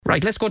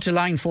Right, let's go to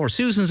line 4.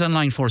 Susan's on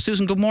line 4.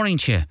 Susan, good morning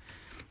to you.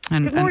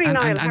 Good morning,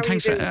 Niall. How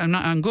thanks are you doing?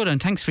 I'm good,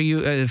 and thanks for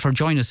you for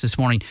joining us this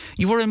morning.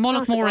 You were in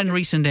Mullaghmore in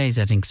recent days,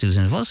 I think,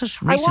 Susan. Was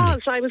it recently?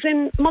 I was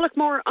in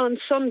Mullaghmore on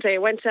Sunday.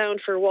 Went down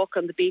for a walk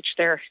on the beach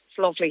there. It's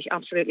lovely,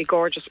 absolutely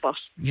gorgeous spot.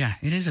 Yeah,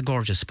 it is a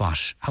gorgeous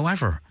spot.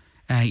 However,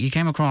 you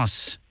came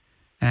across,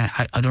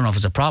 I don't know if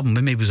it's a problem,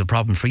 but maybe it was a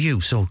problem for you.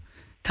 So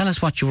tell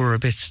us what you were a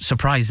bit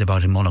surprised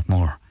about in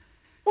Mullaghmore.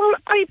 Well,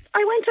 I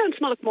went down to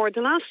Mullaghmore.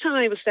 The last time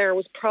I was there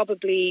was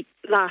probably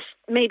last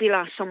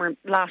summer,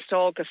 last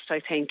August,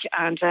 I think.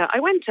 And I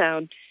went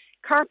down.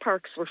 Car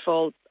parks were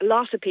full. A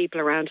lot of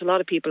people around. A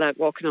lot of people out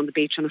walking on the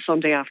beach on a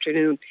Sunday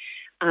afternoon.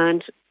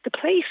 And the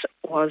place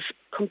was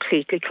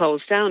completely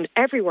closed down.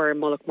 Everywhere in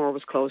Mullaghmore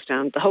was closed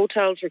down. The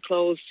hotels were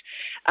closed.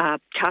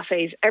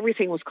 Cafes,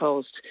 everything was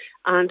closed.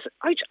 And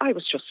I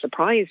was just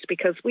surprised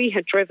because we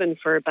had driven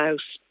for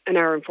about an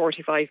hour and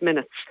 45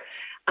 minutes.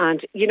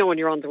 And, you know, when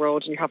you're on the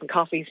road and you're having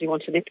coffees and you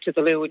want to nip to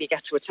the loo when you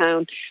get to a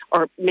town,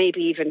 or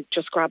maybe even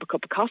just grab a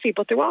cup of coffee,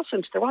 but there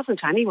wasn't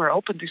anywhere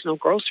open. There's no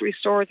grocery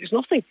store. There's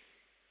nothing.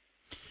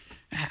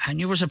 And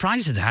you were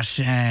surprised at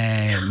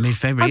that,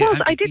 mid-February?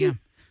 I didn't. Yeah.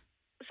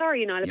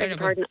 Sorry, I beg your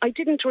pardon. I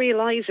didn't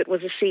realise it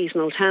was a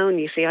seasonal town,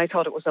 you see. I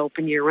thought it was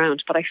open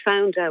year-round, but I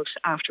found out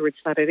afterwards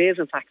that it is,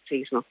 in fact,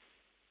 seasonal.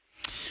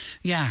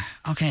 Yeah,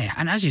 okay.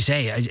 And as you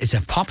say, it's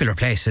a popular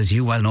place, as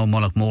you well know,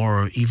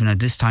 Mullaghmore, even at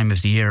this time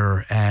of the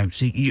year.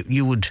 So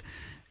you would,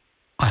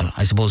 well,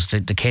 I suppose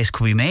the case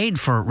could be made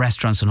for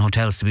restaurants and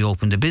hotels to be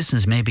open. The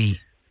business maybe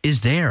is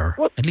there,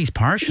 at least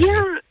partially.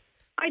 Yeah,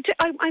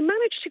 I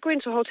managed to go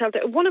into a hotel.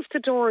 One of the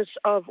doors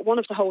of one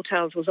of the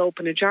hotels was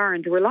open ajar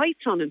and there were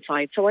lights on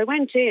inside. So I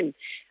went in.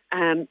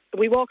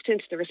 We walked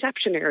into the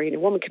reception area and a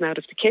woman came out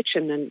of the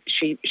kitchen and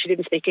she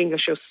didn't speak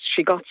English.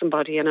 She got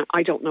somebody, and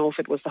I don't know if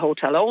it was the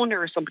hotel owner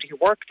or somebody who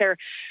worked there,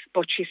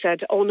 but she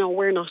said, "Oh no,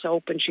 we're not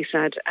open." She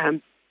said,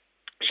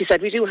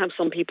 "We do have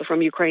some people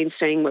from Ukraine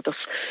staying with us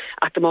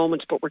at the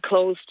moment, but we're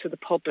closed to the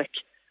public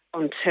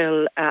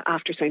until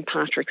after St.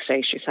 Patrick's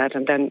Day," she said,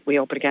 and then we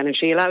open again. And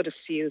she allowed us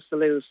to use the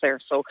loos there,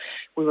 so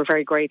we were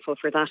very grateful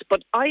for that.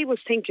 But I was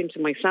thinking to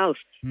myself,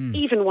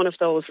 even one of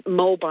those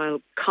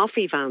mobile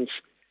coffee vans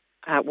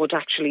would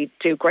actually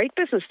do great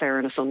business there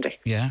on a Sunday.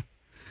 Yeah,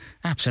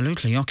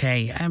 absolutely.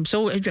 Okay.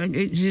 So is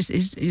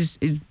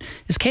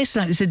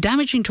it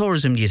damaging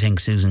tourism, do you think,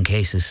 Susan,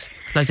 cases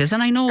like this?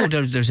 And I know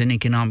there's an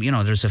economic,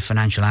 there's a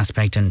financial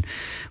aspect, and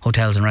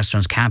hotels and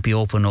restaurants can't be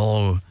open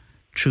all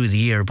through the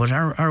year. But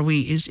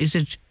is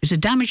it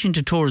damaging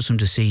to tourism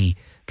to see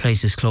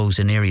places closed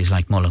in areas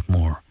like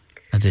Mullaghmore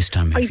at this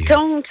time of year?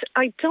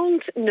 I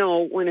don't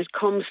know when it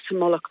comes to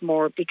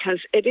Mullaghmore, because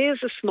it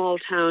is a small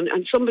town,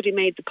 and somebody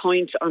made the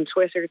point on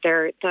Twitter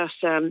there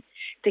that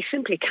they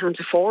simply can't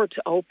afford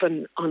to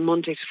open on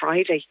Monday to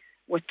Friday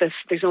with this.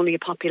 There's only a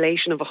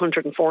population of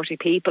 140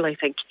 people, I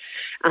think.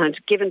 And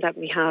given that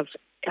we have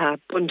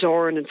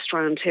Bundoran and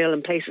Strandhill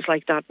and places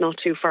like that not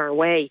too far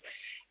away,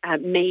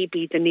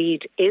 maybe the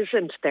need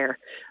isn't there.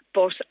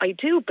 But I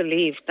do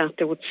believe that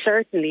there would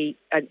certainly,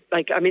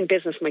 I'm in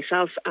business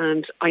myself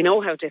and I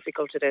know how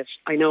difficult it is.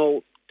 I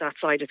know that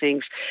side of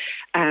things.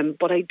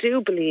 But I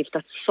do believe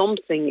that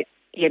something,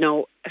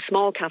 a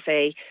small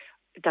cafe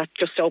that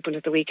just opened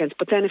at the weekends,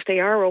 but then if they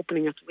are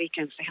opening at the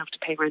weekends, they have to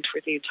pay rent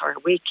for the entire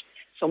week.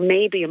 So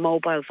maybe a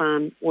mobile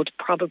van would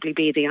probably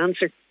be the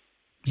answer.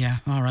 Yeah,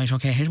 all right,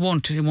 okay. It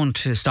won't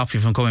stop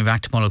you from coming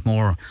back to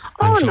Mullaghmore.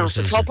 Not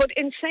at all. But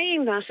in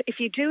saying that, if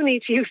you do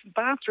need to use the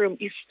bathroom,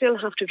 you still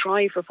have to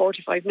drive for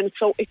 45 minutes.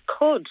 So it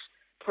could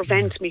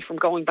prevent me from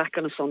going back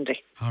on a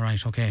Sunday. All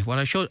right, okay. Well,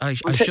 I should.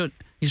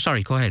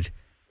 Sorry, go ahead.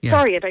 Yeah.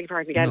 Sorry, I beg your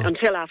pardon again. No.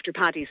 Until after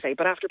Paddy's Day.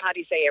 But after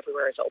Paddy's Day,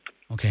 everywhere is open.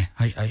 Okay.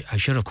 I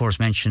should, of course,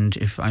 mention,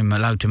 if I'm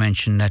allowed to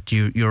mention, that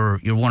you're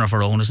one of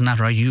our own, isn't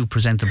that right? You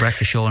present the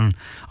breakfast show on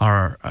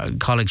our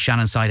colleague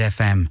Shannonside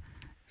FM.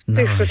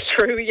 This is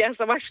true, yes.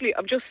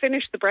 I've just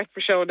finished the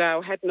breakfast show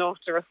now, heading off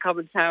to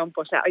Roscommon Town,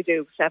 but I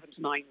do 7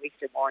 to 9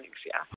 weekday mornings, yeah.